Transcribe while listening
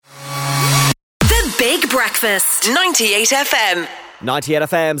Breakfast, 98 FM. 98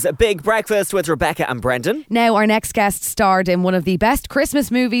 FM's Big Breakfast with Rebecca and Brendan. Now, our next guest starred in one of the best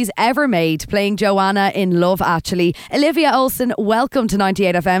Christmas movies ever made, playing Joanna in Love Actually. Olivia Olson, welcome to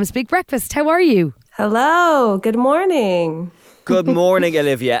 98 FM's Big Breakfast. How are you? Hello, good morning. Good morning,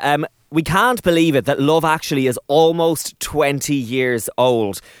 Olivia. We can't believe it that Love Actually is almost 20 years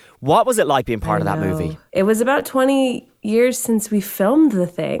old. What was it like being part of that movie? It was about 20 years since we filmed the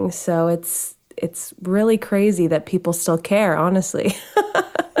thing, so it's really crazy that people still care, honestly.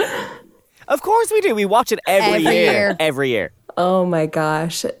 Of course we do. We watch it every year. Every year. Oh my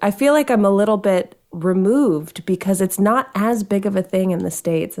gosh. I feel like I'm a little bit removed because it's not as big of a thing in the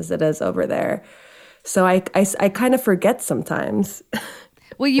States as it is over there. So I kind of forget sometimes.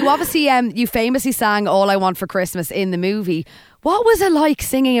 Well, you obviously, you famously sang All I Want for Christmas in the movie. What was it like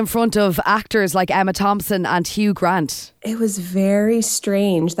singing in front of actors like Emma Thompson and Hugh Grant? It was very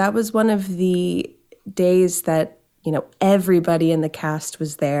strange. That was one of the days that, everybody in the cast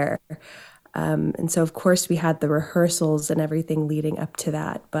was there. And so, of course, we had the rehearsals and everything leading up to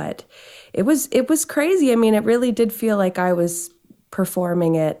that. But it was crazy. I mean, it really did feel like I was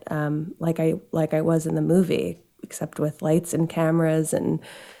performing it like I was in the movie, except with lights and cameras and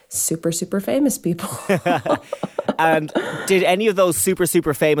super, super famous people. And did any of those super,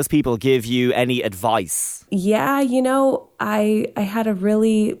 super famous people give you any advice? Yeah, I had a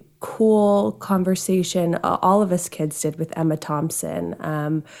really cool conversation, all of us kids did, with Emma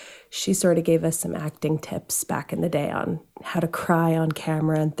Thompson. She sort of gave us some acting tips back in the day on how to cry on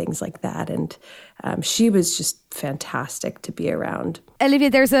camera and things like that. And she was just fantastic to be around. Olivia,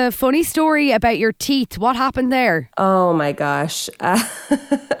 there's a funny story about your teeth. What happened there? Oh my gosh.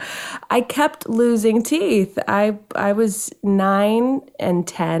 I kept losing teeth. I was 9 and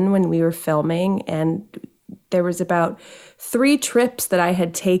 10 when we were filming, and there was about 3 trips that I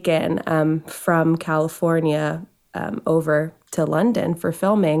had taken from California over to London for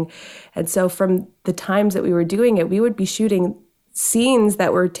filming. And so from the times that we were doing it, we would be shooting scenes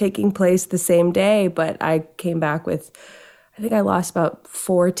that were taking place the same day. But I came back with, I think I lost about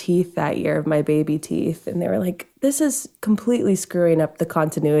 4 teeth that year of my baby teeth. And they were like, this is completely screwing up the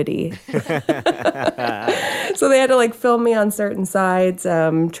continuity. So they had to film me on certain sides,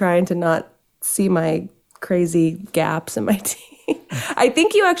 trying to not see my crazy gaps in my teeth. I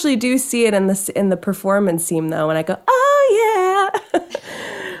think you actually do see it in the performance scene though, and I go, oh yeah.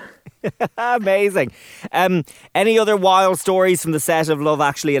 Amazing. Any other wild stories from the set of Love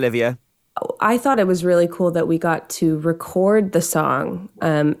Actually, Olivia? I thought it was really cool that we got to record the song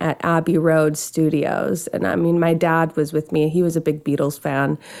at Abbey Road Studios. And I mean, my dad was with me. He was a big Beatles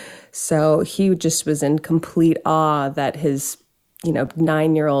fan. So he just was in complete awe that his,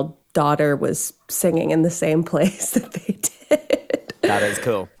 9-year-old daughter was singing in the same place that they did. That is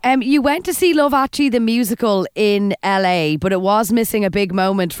cool. You went to see Love Actually, the musical, in LA, but it was missing a big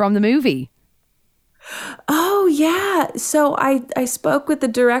moment from the movie. Oh, yeah. So I spoke with the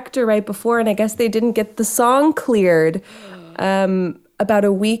director right before, and I guess they didn't get the song cleared about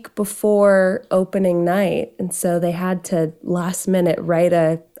a week before opening night. And so they had to last minute write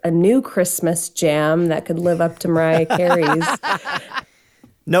a new Christmas jam that could live up to Mariah Carey's.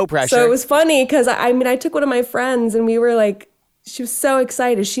 No pressure. So it was funny because, I took one of my friends and we were like, she was so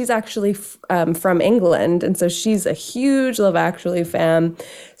excited. She's actually from England, and so she's a huge Love Actually fan.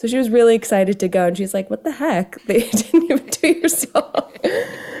 So she was really excited to go, and she's like, what the heck? They didn't even do your song.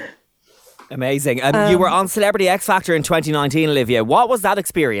 Amazing. You were on Celebrity X Factor in 2019, Olivia. What was that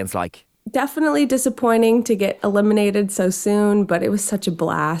experience like? Definitely disappointing to get eliminated so soon, but it was such a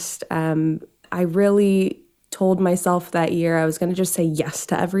blast. I really told myself that year I was going to just say yes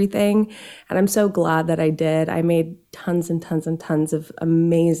to everything. And I'm so glad that I did. I made tons and tons and tons of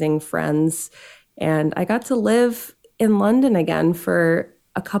amazing friends. And I got to live in London again for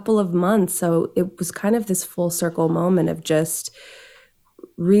a couple of months. So it was kind of this full circle moment of just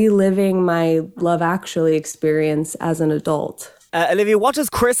reliving my Love Actually experience as an adult. Olivia, what does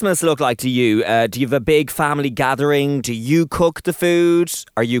Christmas look like to you? Do you have a big family gathering? Do you cook the food?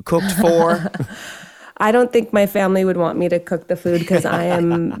 Are you cooked for? I don't think my family would want me to cook the food because I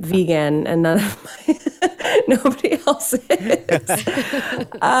am vegan and nobody else is.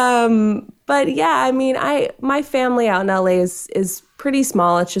 But yeah, my family out in LA is pretty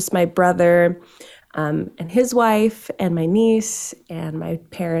small. It's just my brother and his wife and my niece and my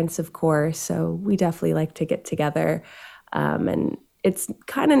parents, of course. So we definitely like to get together. And it's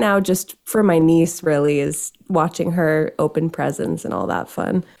kind of now just for my niece, really, is watching her open presents and all that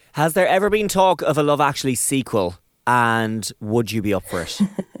fun. Has there ever been talk of a Love Actually sequel, and would you be up for it?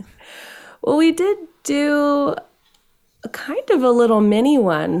 Well, we did do kind of a little mini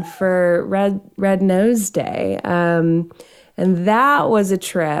one for Red Nose Day. And that was a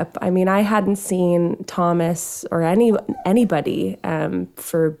trip. I mean, I hadn't seen Thomas or anybody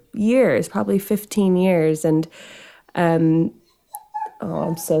for years, probably 15 years. And I'm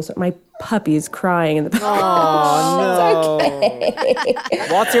so sorry. My puppy's crying in the background. Oh, no. Okay.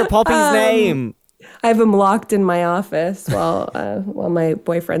 What's your puppy's name? I have him locked in my office while my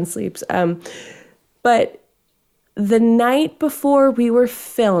boyfriend sleeps. But the night before we were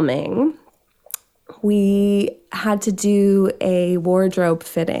filming, we had to do a wardrobe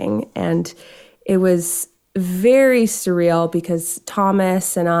fitting, and it was very surreal because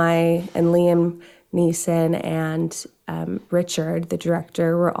Thomas and I and Liam Neeson and Richard, the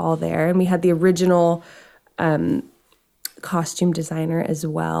director, were all there, and we had the original costume designer as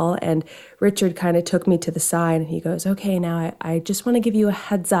well. And Richard kind of took me to the side and he goes, okay, now I just want to give you a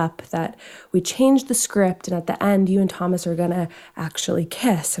heads up that we changed the script, and at the end you and Thomas are gonna actually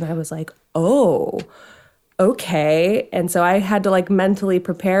kiss. And I was like, oh, okay. And so I had to like mentally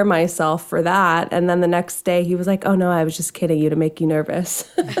prepare myself for that. And then the next day he was like, oh no, I was just kidding you to make you nervous.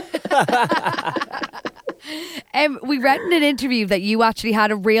 We read in an interview that you actually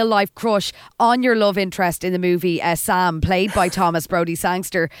had a real life crush on your love interest in the movie Sam, played by Thomas Brodie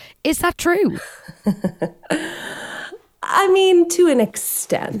Sangster. Is that true? I mean, to an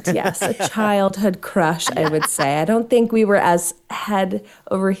extent, yes. A childhood crush, I would say. I don't think we were as head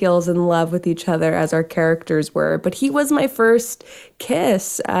over heels in love with each other as our characters were. But he was my first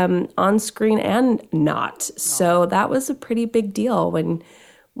kiss on screen and not. So that was a pretty big deal when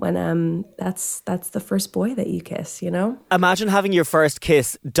that's the first boy that you kiss, you know? Imagine having your first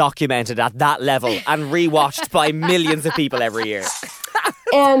kiss documented at that level and rewatched by millions of people every year.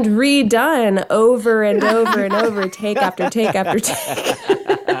 And redone over and over and over, take after take after take.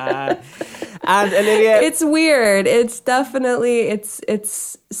 And Olivia, it's weird. It's definitely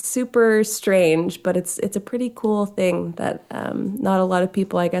it's super strange, but it's a pretty cool thing that not a lot of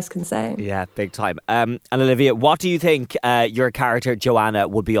people, I guess, can say. Yeah, big time. And Olivia, what do you think your character Joanna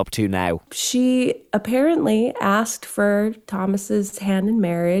would be up to now? She apparently asked for Thomas's hand in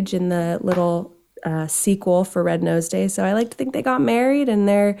marriage in the little sequel for Red Nose Day. So I like to think they got married, and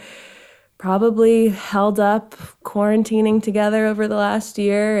they're probably held up quarantining together over the last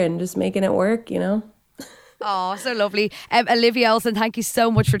year and just making it work, you know? Oh, so lovely. Olivia Olson, thank you so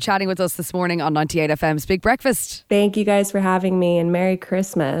much for chatting with us this morning on 98 FM's Big Breakfast. Thank you guys for having me, and Merry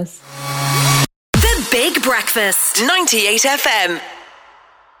Christmas. The Big Breakfast, 98 FM.